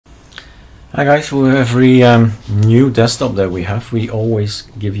Hi guys, with every new desktop that we have, we always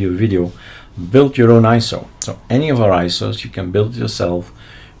give you a video, build your own ISO. So any of our ISOs you can build yourself,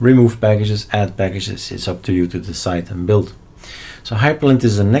 remove packages, add packages, it's up to you to decide and build. So Hyprland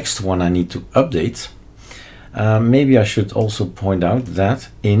is the next one I need to update. Maybe I should also point out that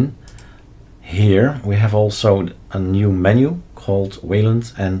in here we have also a new menu called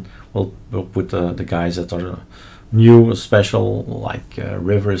Wayland, and we'll put the guys that are new, special, like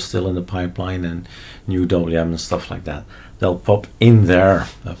River is still in the pipeline, and new WM and stuff like that. They'll pop in there.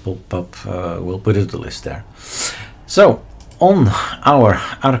 We'll put it the list there. So on our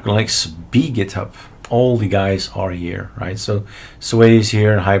ArcoLinuxB GitHub, all the guys are here, right? So Sway is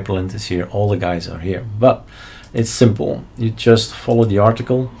here, Hyprland is here, all the guys are here. But it's simple. You just follow the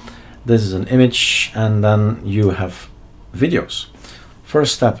article. This is an image, and then you have videos.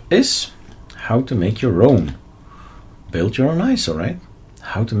 First step is how to make your own. Build your own ISO, right?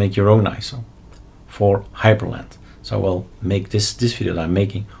 How to make your own ISO for Hyprland. So we'll make this video that I'm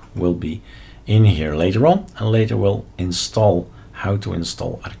making will be in here later on, and later we'll install how to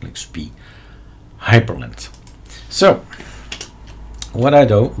install ArcoLinuxB Hyprland. So what I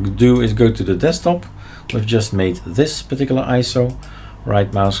do is go to the desktop. We've just made this particular ISO.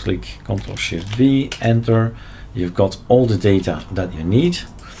 Right mouse click, Ctrl Shift V, enter. You've got all the data that you need.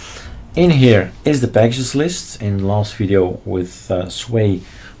 In here is the packages list. In the last video with Sway,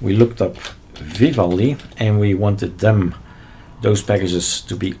 we looked up Vivaldi and we wanted those packages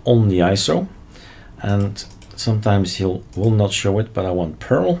to be on the ISO. And sometimes will not show it, but I want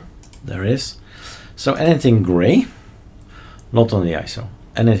Perl. There is. So anything gray, not on the ISO.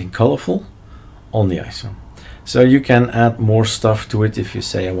 Anything colorful, on the ISO. So you can add more stuff to it if you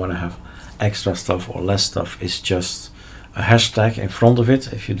say I want to have extra stuff or less stuff. It's just a hashtag in front of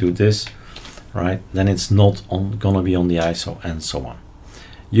it. If you do this, right, then it's not gonna be on the ISO, and so on.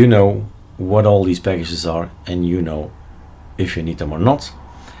 You know what all these packages are, and you know if you need them or not.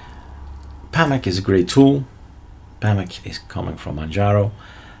 Pamac is a great tool. Pamac is coming from Manjaro,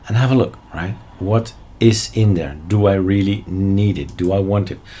 and have a look, right? What is in there? Do I really need it? Do I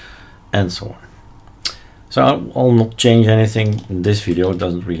want it? And so on. So I'll not change anything in this video. It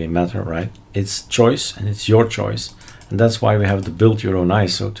doesn't really matter, right? It's choice, and it's your choice. And that's why we have the build your own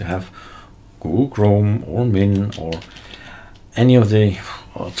ISO, to have Google Chrome or Min or any of the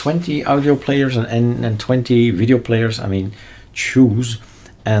 20 audio players and 20 video players. I mean, choose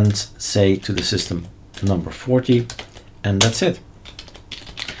and say to the system number 40, and that's it.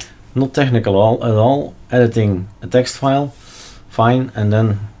 Not technical at all. Editing a text file, fine, and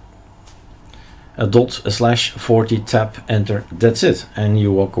then a /40 tap, enter, that's it. And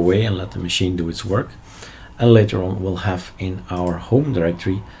you walk away and let the machine do its work. And later on we'll have in our home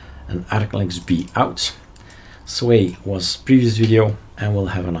directory an ArcoLinuxB out. Sway was previous video, and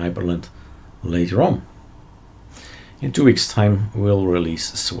we'll have an Hyprland later on. In 2 weeks time we'll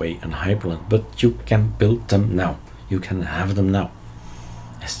release Sway and Hyprland, but you can build them now. You can have them now.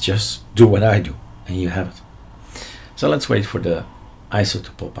 It's just do what I do and you have it. So let's wait for the ISO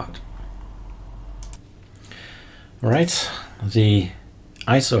to pop out. Alright, the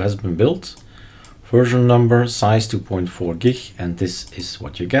ISO has been built. Version number, size 2.4 gig, and this is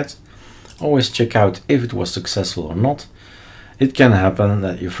what you get. Always check out if it was successful or not. It can happen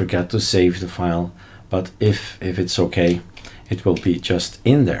that you forget to save the file, but if it's okay, it will be just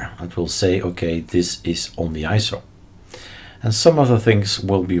in there. It will say, okay, this is on the ISO. And some other things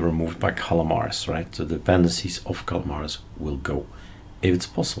will be removed by Calamares, right? The dependencies of Calamares will go, if it's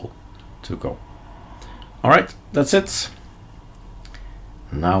possible to go. Alright, that's it.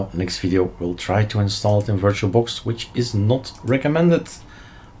 Now, next video, we'll try to install it in VirtualBox, which is not recommended,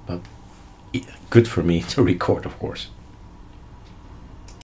 but good for me to record, of course.